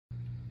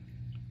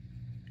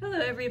Hello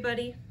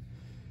everybody.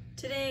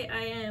 Today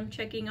I am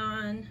checking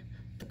on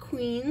the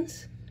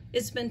queens.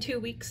 It's been 2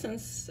 weeks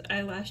since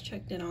I last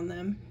checked in on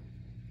them.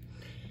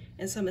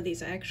 And some of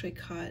these I actually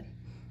caught.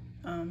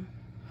 And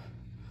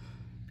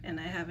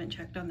I haven't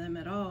checked on them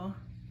at all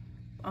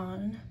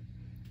on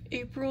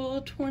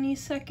April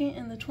 22nd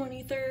and the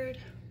 23rd.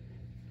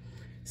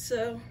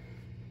 So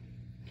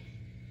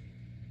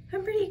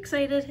I'm pretty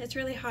excited. It's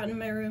really hot in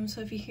my room,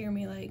 so if you hear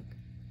me like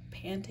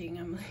panting,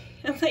 I'm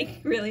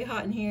like really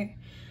hot in here.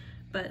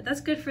 But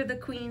that's good for the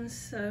queens,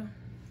 so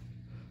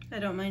I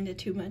don't mind it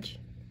too much.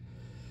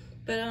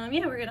 But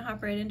yeah, we're gonna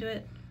hop right into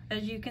it.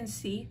 As you can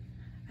see,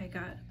 I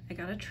got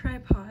a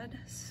tripod,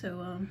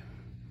 so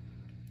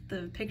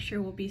the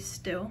picture will be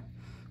still.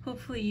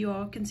 Hopefully you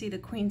all can see the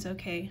queens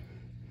okay,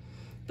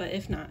 but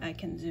if not, I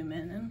can zoom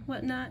in and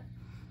whatnot.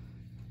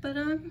 But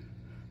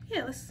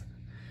yeah,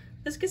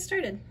 let's get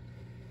started.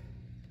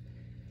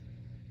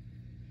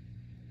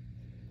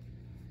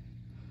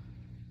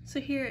 So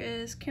here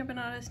is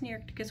Camponotus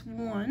nearcticus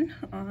 1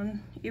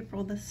 on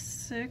April the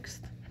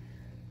 6th.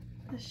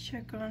 Let's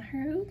check on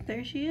her. Oh,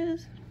 there she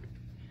is.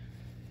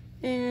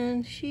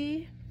 And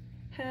she's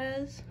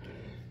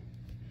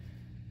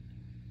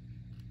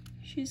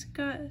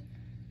got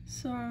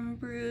some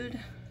brood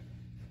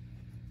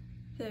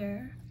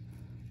there.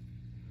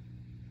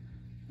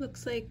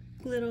 Looks like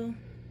little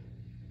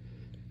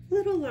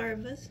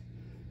larvas.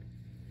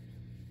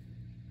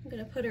 I'm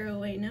gonna put her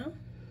away now.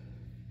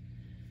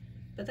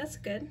 But that's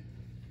good.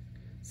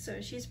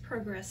 So she's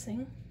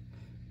progressing.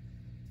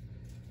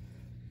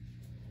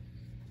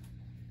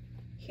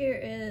 Here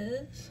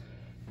is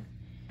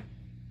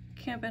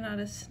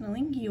Camponotus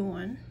snellingi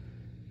 1.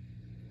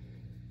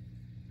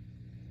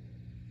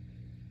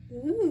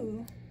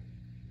 Ooh.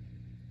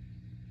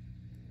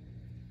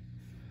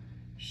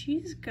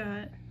 She's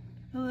got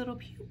a little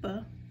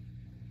pupa.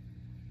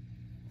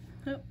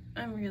 Oh,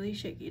 I'm really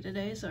shaky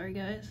today, sorry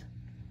guys.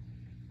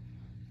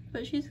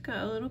 But she's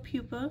got a little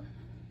pupa.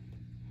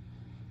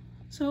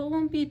 So it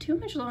won't be too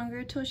much longer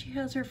until she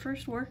has her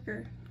first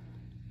worker.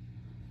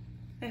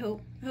 I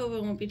hope it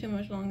won't be too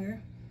much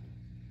longer.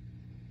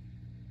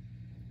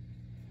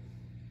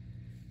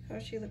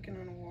 How's she looking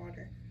on the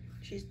water?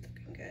 She's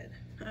looking good.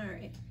 All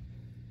right.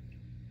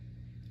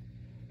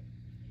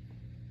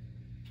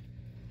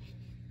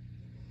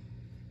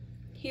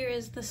 Here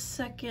is the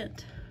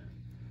second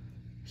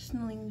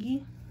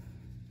snellingi.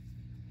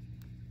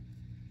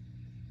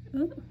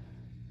 Ooh.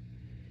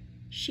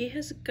 She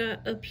has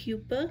got a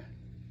pupa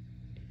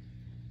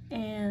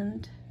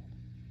and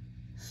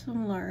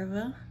some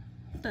larvae.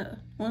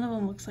 One of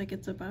them looks like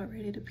it's about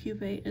ready to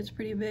pupate. It's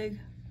pretty big.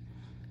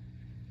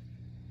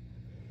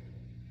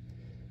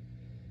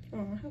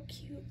 Oh, how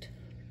cute.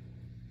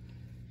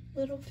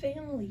 Little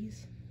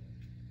families.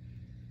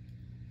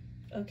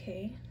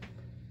 Okay.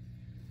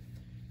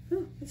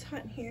 Ooh, it's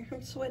hot in here.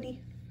 I'm sweaty.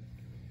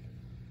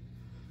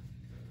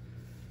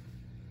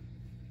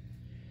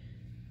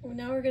 Well,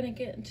 now we're gonna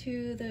get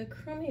into the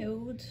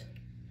chromaiodes.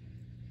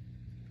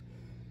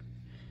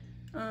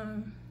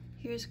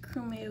 Here's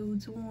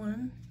chromaiodes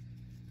 1.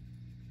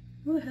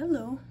 Oh,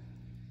 hello.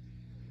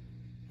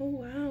 Oh,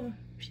 wow.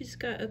 She's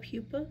got a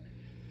pupa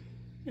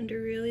and a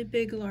really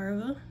big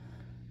larva.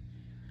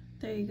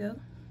 There you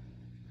go.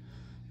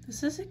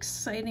 This is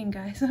exciting,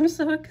 guys. I'm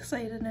so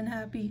excited and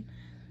happy.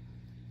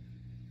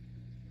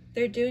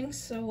 They're doing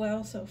so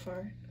well so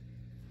far.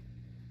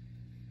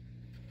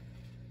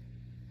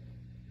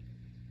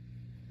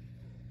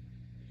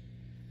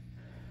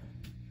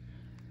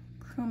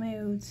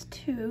 Chromaiodes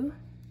 2.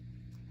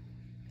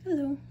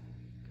 Hello.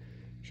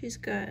 She's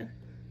got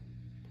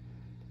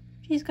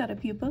a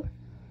pupa.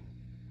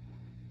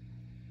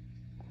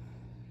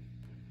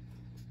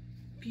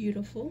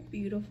 Beautiful,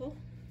 beautiful.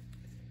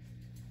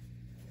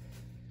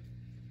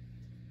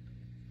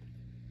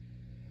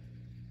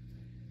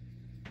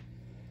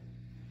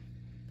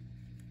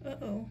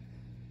 Uh-oh.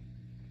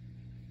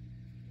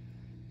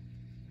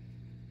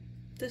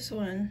 This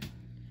one,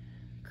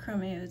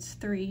 Chromaiodes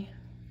 3.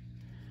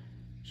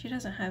 She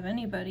doesn't have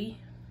anybody.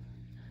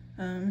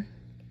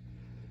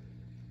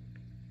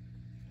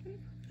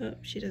 Oh,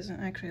 she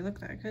doesn't actually look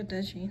that good,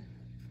 does she?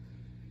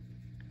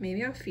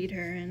 Maybe I'll feed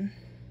her and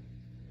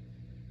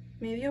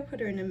maybe I'll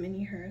put her in a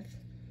mini hearth.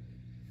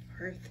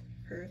 Hearth,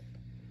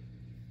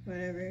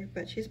 whatever.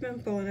 But she's been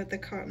pulling at the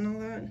cotton a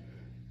lot. And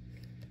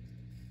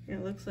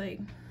it looks like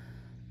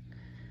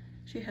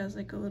she has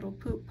like a little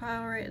poop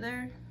pile right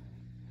there.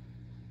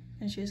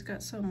 And she's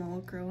got some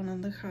mold growing on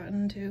the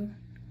cotton too.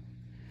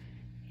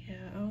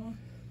 Yeah, I'll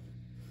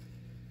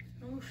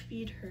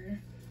feed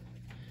her.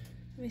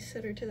 Let me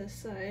set her to the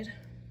side.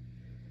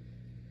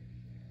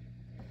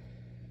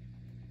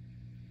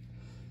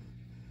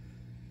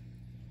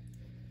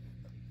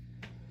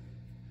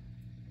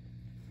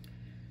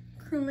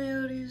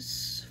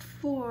 Chromaiodes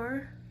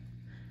 4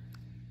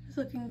 is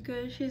looking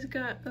good. She's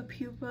got a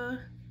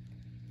pupa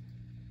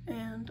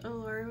and a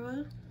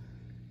larva.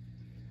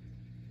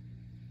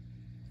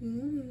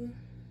 Ooh,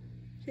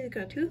 she's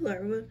got 2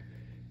 larvae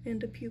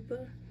and a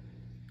pupa.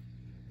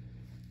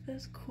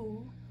 That's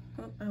cool.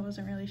 Oh, I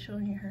wasn't really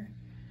showing you her.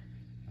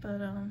 But,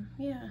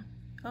 yeah.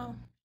 Oh.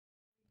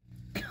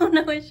 Oh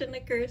no, I shouldn't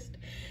have cursed.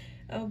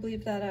 I'll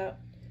bleep that out.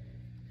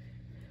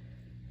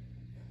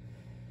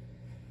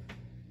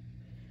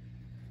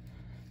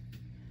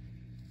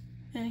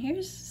 And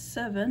here's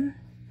 7,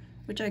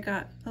 which I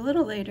got a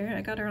little later.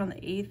 I got her on the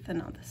 8th and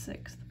not the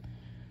 6th.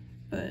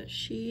 But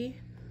she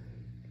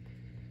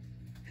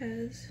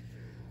has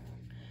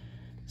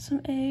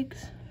some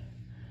eggs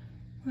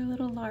or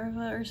little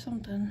larvae or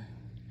something.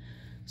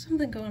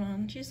 Something going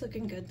on. She's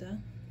looking good though.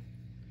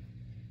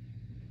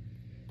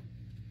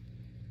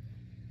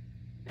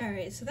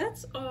 Alright, so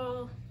that's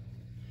all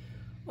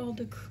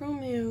the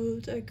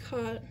chromaiodes I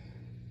caught.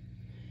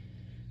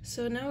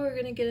 So now we're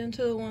gonna get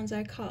into the ones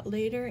I caught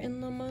later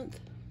in the month,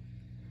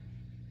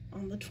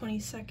 on the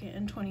 22nd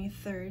and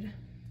 23rd.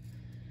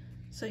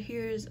 So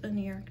here's a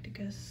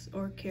Nearcticus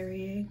or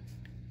Carrier,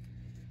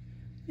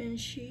 and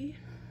she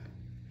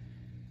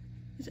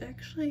is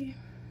actually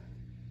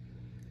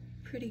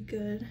pretty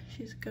good.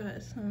 She's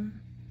got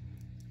some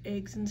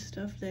eggs and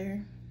stuff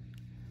there.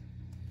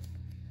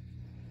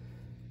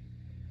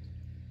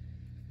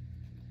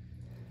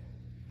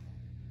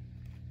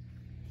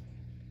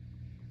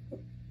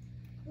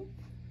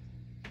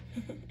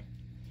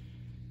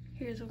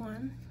 Here's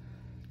one.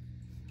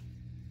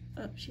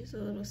 Oh, she's a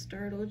little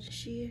startled.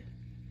 She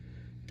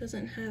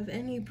doesn't have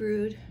any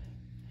brood,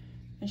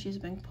 and she's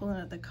been pulling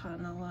at the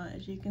cotton a lot,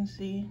 as you can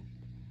see.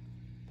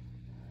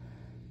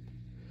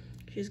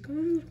 She's going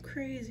a little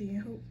crazy.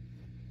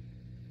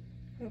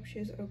 I hope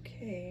she's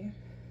okay.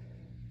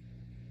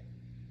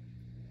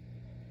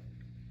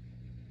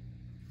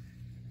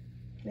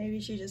 Maybe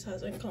she just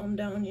hasn't calmed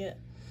down yet.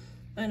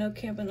 I know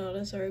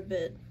Camponotus are a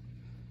bit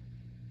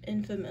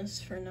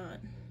infamous for not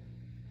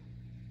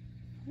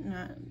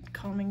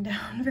calming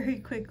down very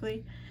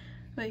quickly.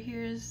 But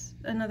here's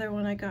another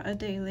one I got a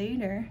day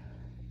later,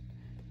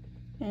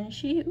 and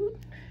she's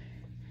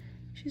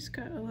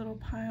got a little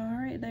pile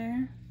right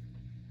there.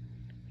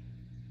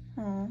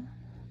 Oh,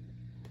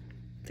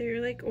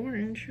 they're like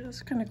orange.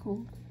 That's kind of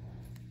cool.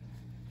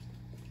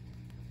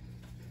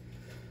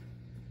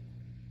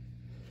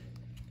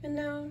 And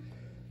now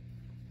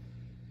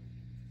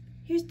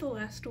here's the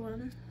last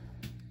one,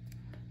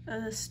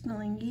 the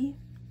Snillingy.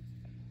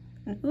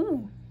 And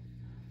ooh,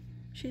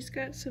 she's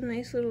got some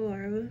nice little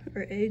larvae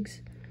or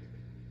eggs,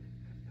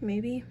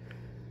 maybe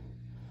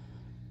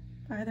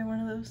either one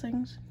of those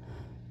things.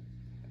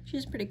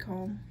 She's pretty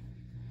calm.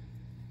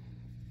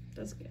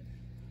 That's good.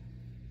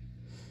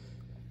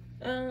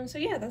 So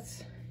yeah,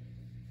 that's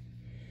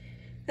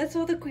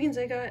all the queens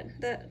I got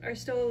that are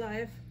still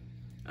alive.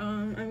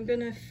 I'm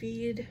gonna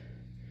feed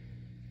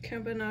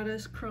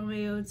Camponotus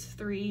chromaiodes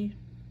 3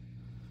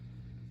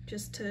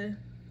 just to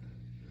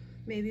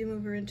maybe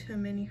move her into a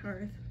mini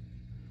hearth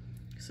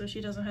so she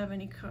doesn't have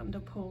any cotton to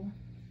pull,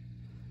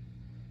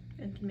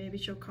 and maybe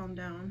she'll calm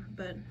down.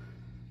 But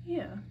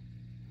yeah,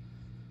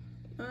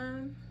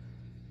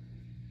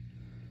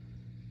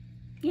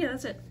 yeah,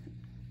 that's it.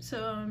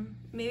 So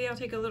maybe I'll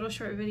take a little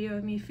short video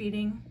of me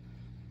feeding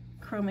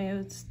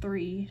chromaiodes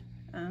 3.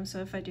 So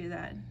if I do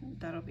that,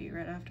 that'll be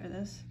right after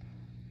this.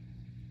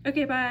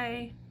 Okay,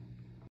 bye.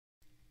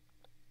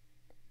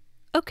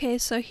 Okay,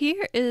 so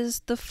here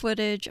is the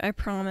footage I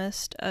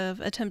promised of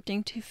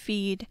attempting to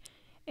feed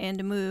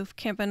and move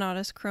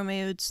Camponotus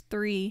chromaiodes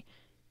 3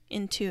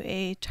 into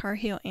a tar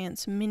heel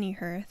ant's mini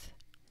hearth,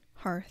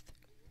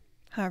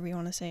 however you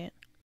want to say it.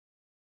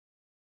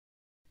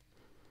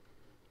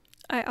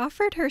 I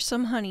offered her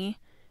some honey,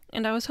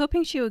 and I was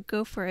hoping she would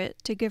go for it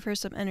to give her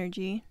some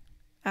energy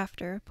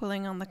after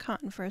pulling on the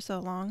cotton for so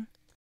long.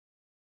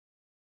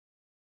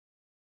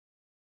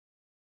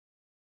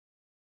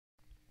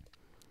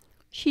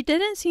 She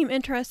didn't seem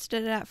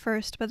interested at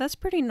first, but that's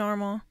pretty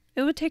normal.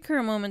 It would take her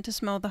a moment to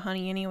smell the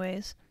honey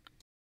anyways.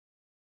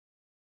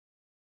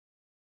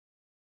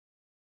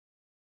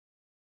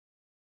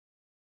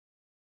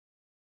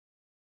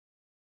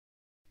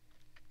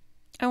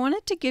 I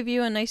wanted to give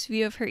you a nice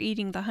view of her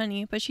eating the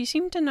honey, but she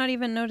seemed to not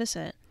even notice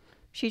it.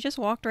 She just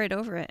walked right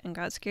over it and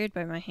got scared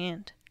by my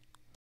hand.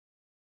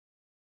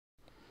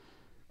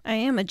 I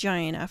am a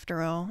giant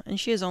after all, and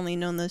she has only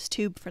known this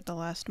tube for the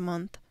last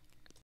month.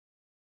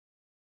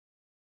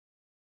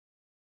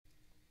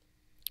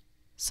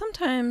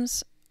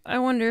 Sometimes I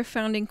wonder if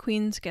founding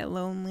queens get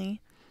lonely.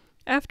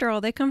 After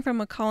all, they come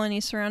from a colony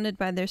surrounded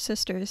by their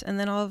sisters, and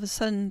then all of a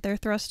sudden they're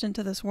thrust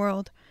into this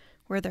world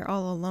where they're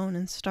all alone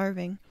and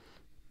starving.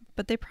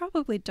 But they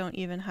probably don't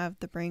even have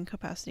the brain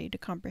capacity to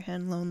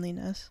comprehend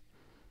loneliness.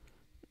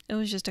 It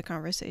was just a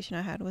conversation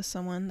I had with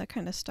someone that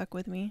kind of stuck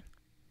with me.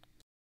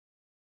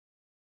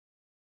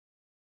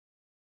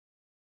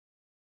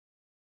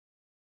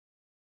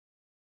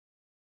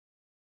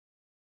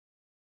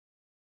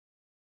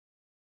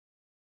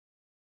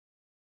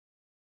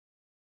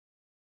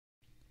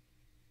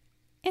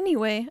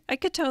 Anyway, I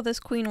could tell this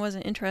queen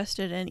wasn't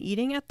interested in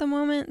eating at the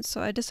moment,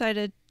 so I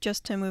decided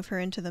just to move her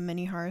into the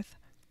mini hearth.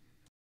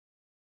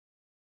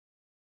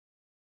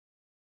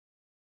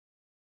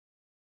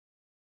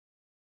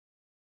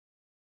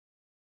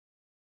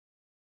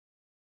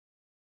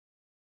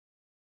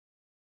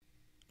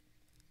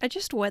 I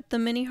just wet the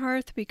mini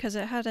hearth because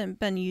it hadn't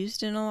been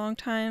used in a long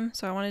time,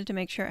 so I wanted to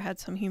make sure it had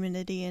some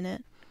humidity in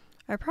it.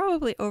 I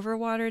probably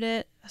overwatered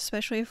it,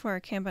 especially for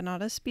a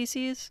Camponotus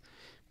species,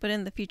 but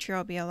in the future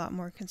I'll be a lot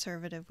more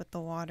conservative with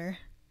the water.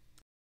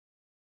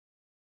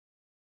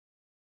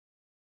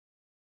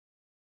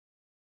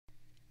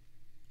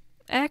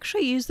 I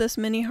actually used this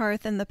mini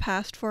hearth in the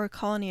past for a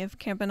colony of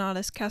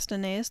Camponotus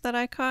castaneus that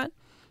I caught,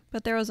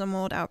 but there was a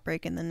mold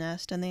outbreak in the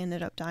nest and they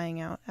ended up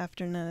dying out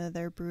after none of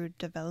their brood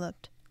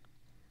developed.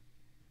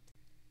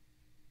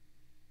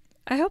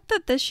 I hope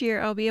that this year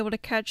I'll be able to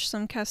catch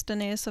some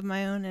castaneus of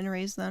my own and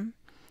raise them.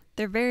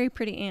 They're very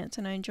pretty ants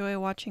and I enjoy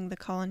watching the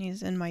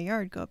colonies in my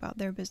yard go about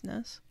their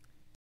business.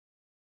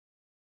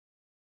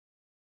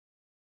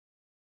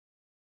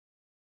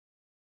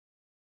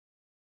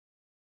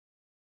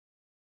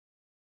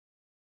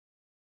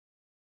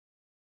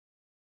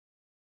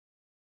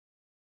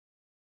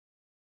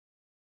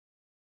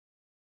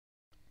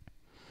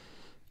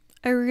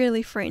 I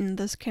really frightened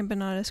this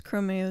Camponotus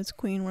chromaiodes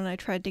queen when I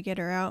tried to get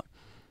her out.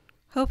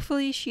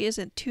 Hopefully she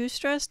isn't too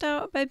stressed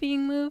out by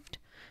being moved,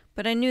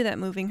 but I knew that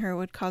moving her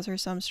would cause her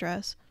some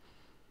stress.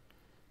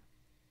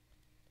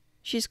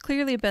 She's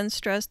clearly been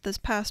stressed this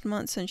past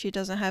month since she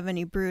doesn't have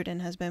any brood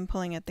and has been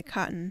pulling at the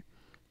cotton,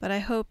 but I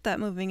hope that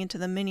moving into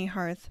the mini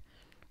hearth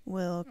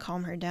will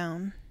calm her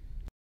down.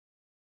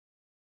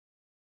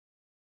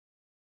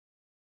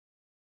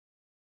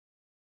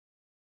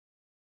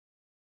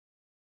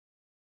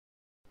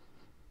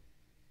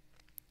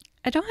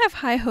 I don't have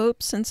high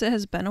hopes since it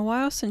has been a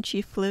while since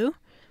she flew,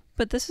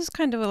 but this is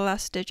kind of a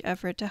last-ditch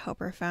effort to help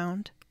her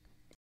found.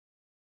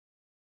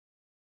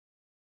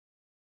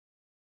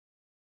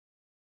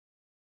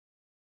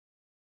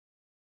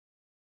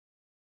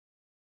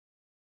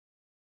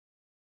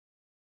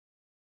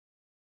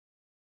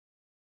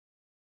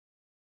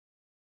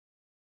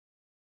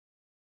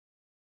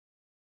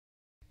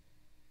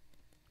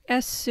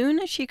 As soon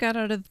as she got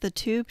out of the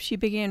tube, she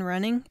began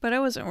running, but I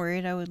wasn't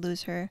worried I would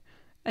lose her.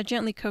 I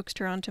gently coaxed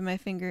her onto my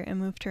finger and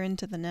moved her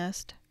into the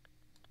nest.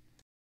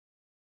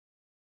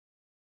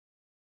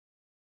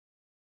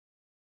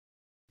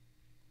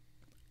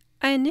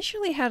 I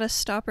initially had a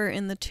stopper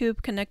in the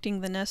tube connecting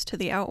the nest to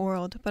the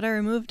outworld, but I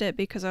removed it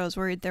because I was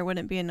worried there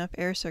wouldn't be enough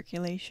air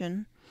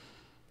circulation.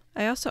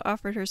 I also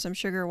offered her some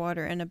sugar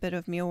water and a bit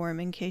of mealworm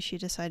in case she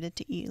decided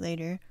to eat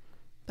later,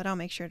 but I'll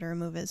make sure to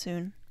remove it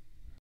soon.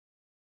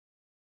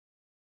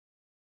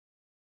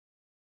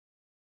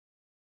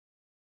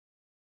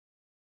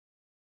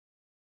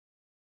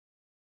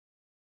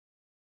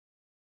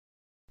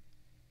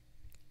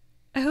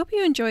 I hope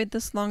you enjoyed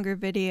this longer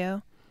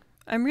video.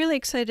 I'm really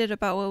excited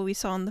about what we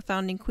saw in the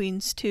Founding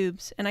Queen's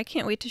tubes, and I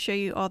can't wait to show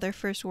you all their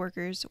first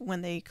workers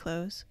when they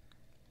close.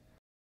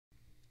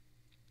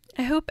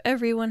 I hope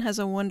everyone has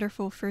a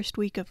wonderful first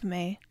week of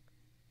May.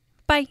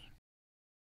 Bye!